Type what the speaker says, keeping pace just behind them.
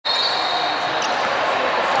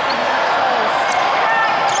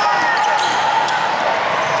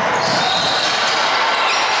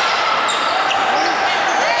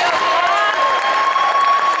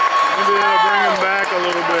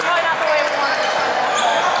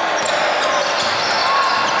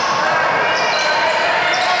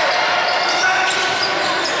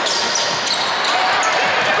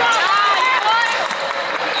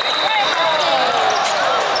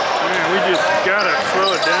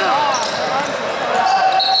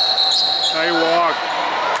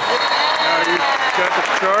got the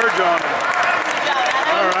charge on him.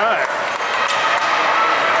 All right.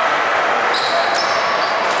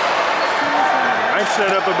 I'd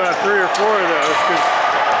set up about 3 or 4 of those because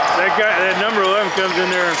that number 11 comes in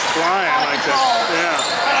there and flying like that. Yeah.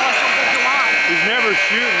 He's never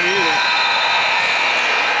shooting either.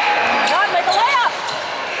 John, make a layup.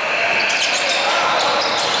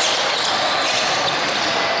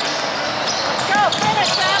 Let's go,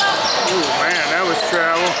 finish, Adam. Ooh, man, that was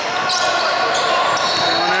travel.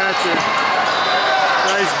 Going at you.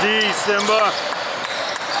 Nice D, Simba.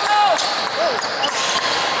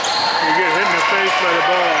 You get hit in the face by the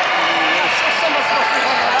ball. Simba's supposed to be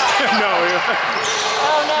running it up. No, yeah.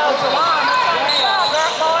 Oh no, Juwan, that's not a shot,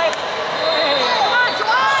 boy. Come on,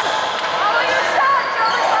 Juwan. Follow your shot,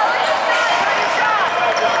 Joey. Follow your shot.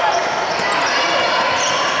 Follow your shot.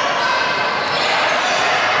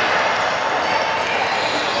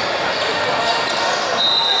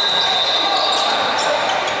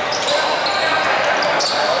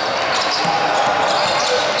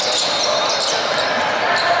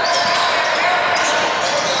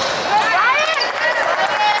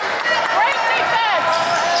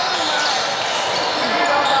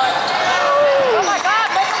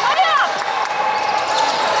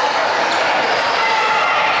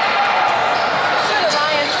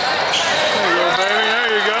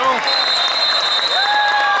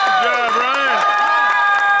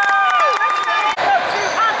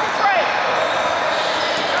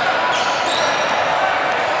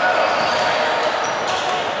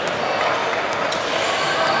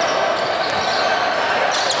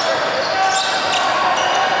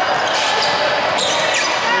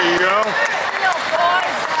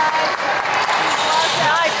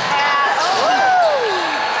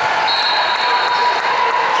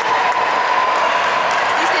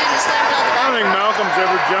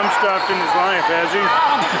 Ever jump-stopped in his life, has he? I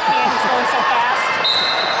don't think he can. He's going so fast.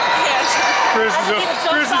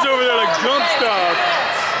 Chris is over there like jump-stopped.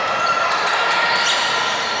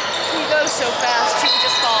 He goes so fast, he would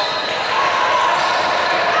just fall.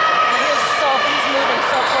 He's moving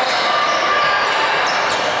so quick.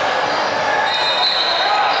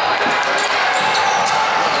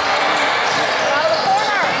 Out of the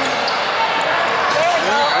corner. There we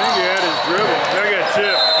go. I think he had his dribble. I got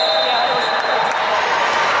tipped.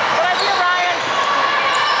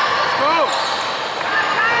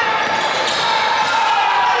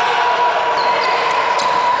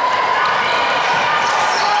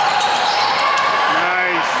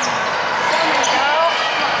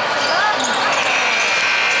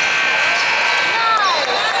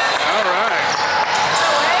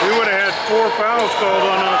 We would have had 4 fouls called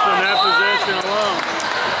on us in that possession alone.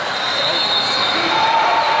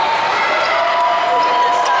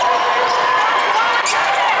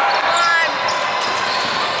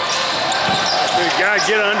 You gotta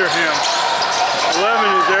get under him. 11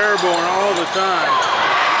 is airborne all the time.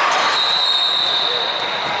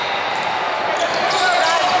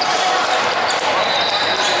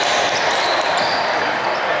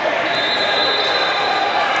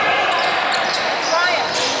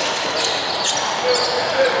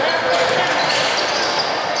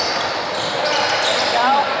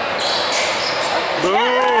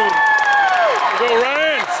 Boom! Go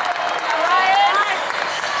Ryan!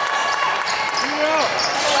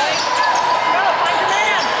 Find your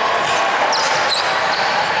man!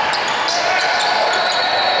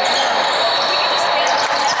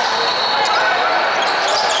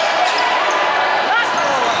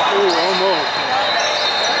 Ooh, almost.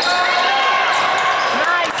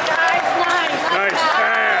 Nice, guys, nice! Nice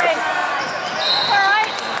pass!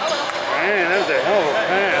 Alright! Man, that was a hell of a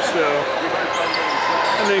pass, though.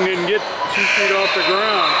 That thing didn't get 2 feet off the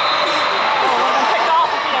ground. Oh, it would have picked off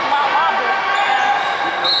if he had lobbed it.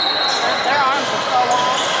 Their arms are so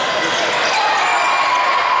long.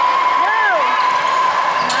 No!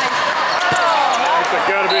 Nice. Oh, no. That's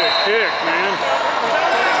gotta be a kick, man.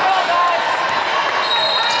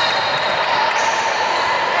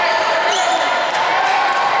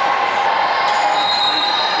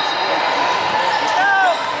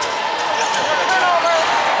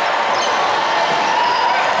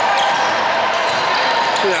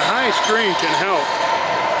 The high screen can help.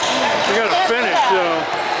 You gotta finish though.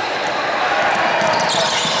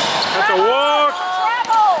 That's a walk.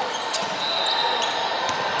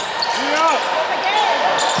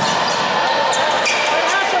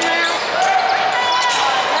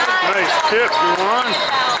 Nice tip, Juwan.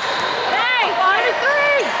 Hey,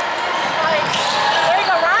 23. There you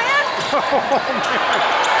go, Ryan. Oh man.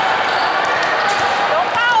 Don't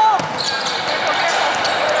foul. Careful, careful.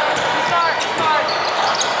 'Smart.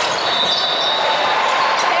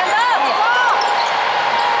 Stand up.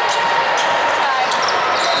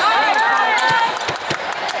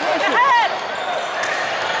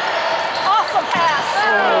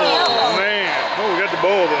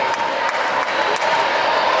 bowl though.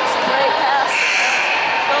 It's a great pass.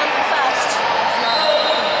 Going too fast.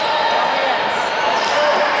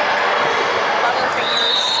 Other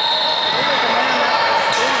fingers.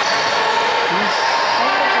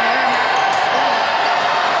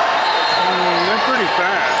 They're pretty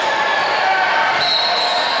fast.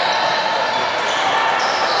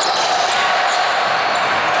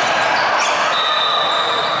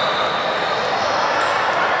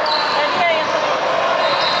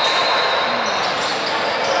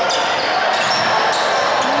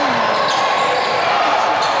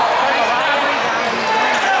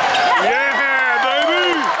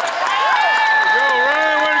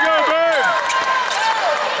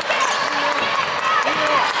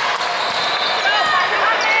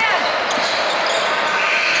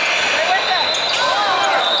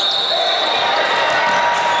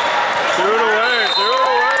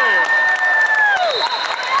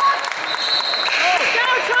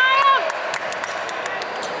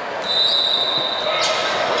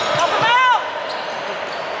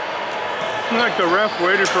 Like the ref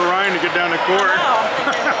waited for Ryan to get down the court.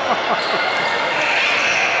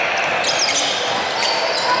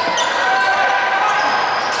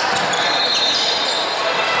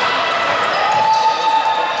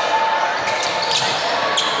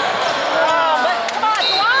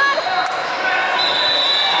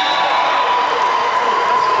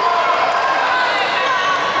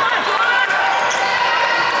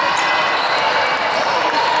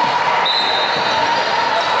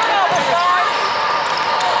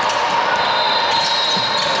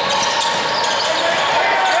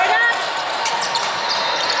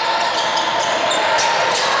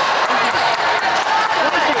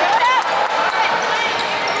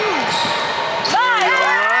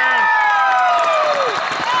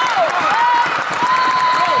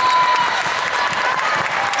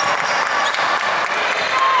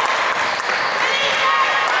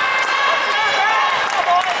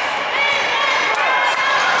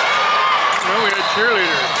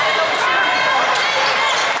 Cheerleaders.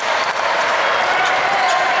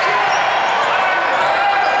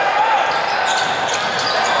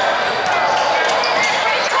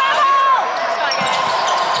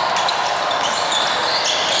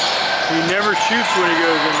 He never shoots when he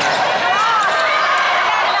goes in there.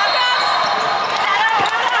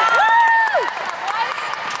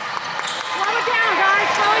 Slow it down, guys.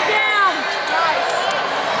 Slow it down. Nice.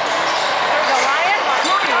 There we go, Ryan.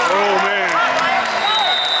 Oh, man.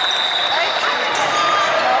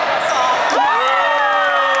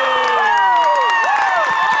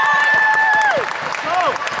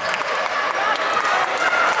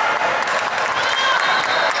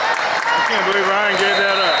 I can't believe Ryan gave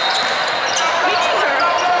that up. Me neither.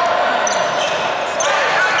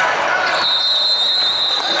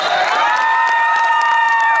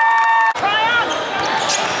 Try up.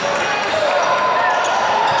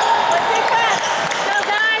 Let's defense. Go,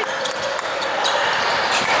 guys.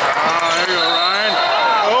 There you go, Ryan.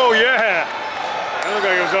 Oh, yeah. That looked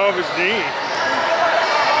like it was off his knee.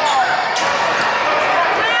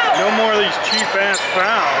 No more of these cheap-ass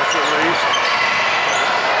fouls, at least.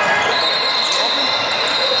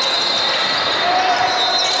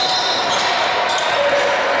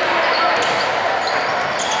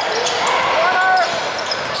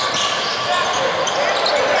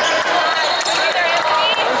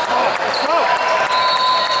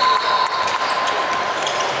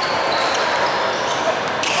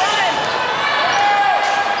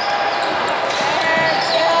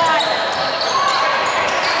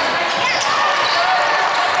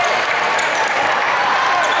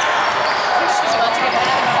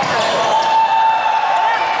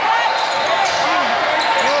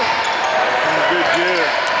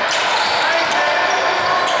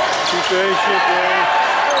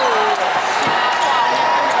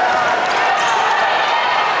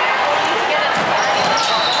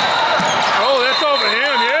 Oh, that's over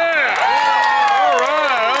him, yeah! All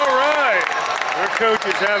right. Their coach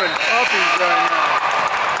is having puppies right now.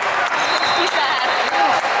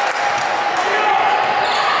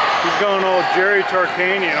 He's going all Jerry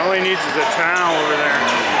Tarkanian. All he needs is a towel over there.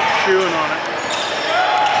 He's chewing on it.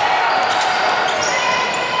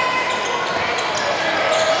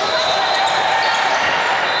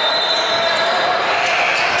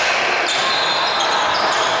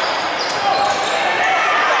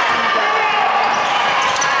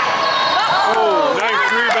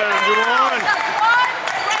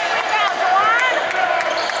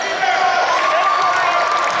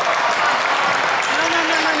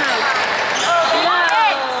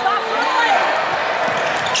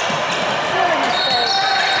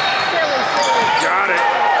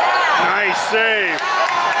 save.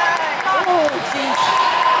 Oh, jeez.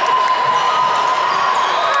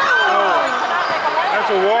 Oh, that's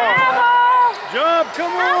a walk. Jump,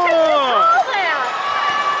 come on.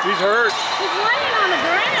 He's hurt. He's laying on the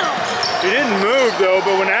ground. He didn't move though,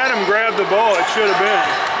 but when Adam grabbed the ball, it should have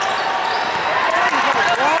been.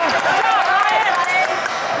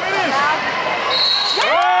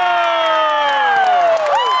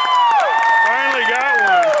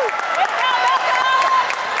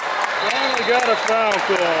 Got a foul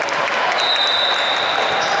call.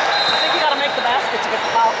 I think you got to make the basket to get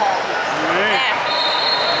the foul call. Yeah.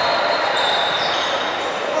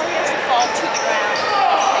 Or he has to fall to the ground.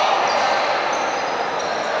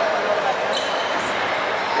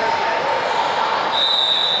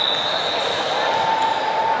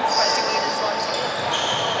 I'm surprised he waited as long as he did.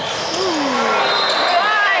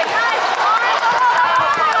 Nice!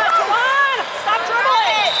 Come on! Stop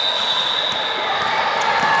dribbling!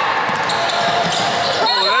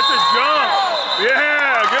 That's a jump.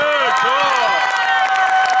 Yeah, good call.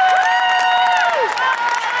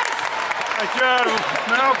 Nice job,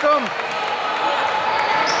 Malcolm.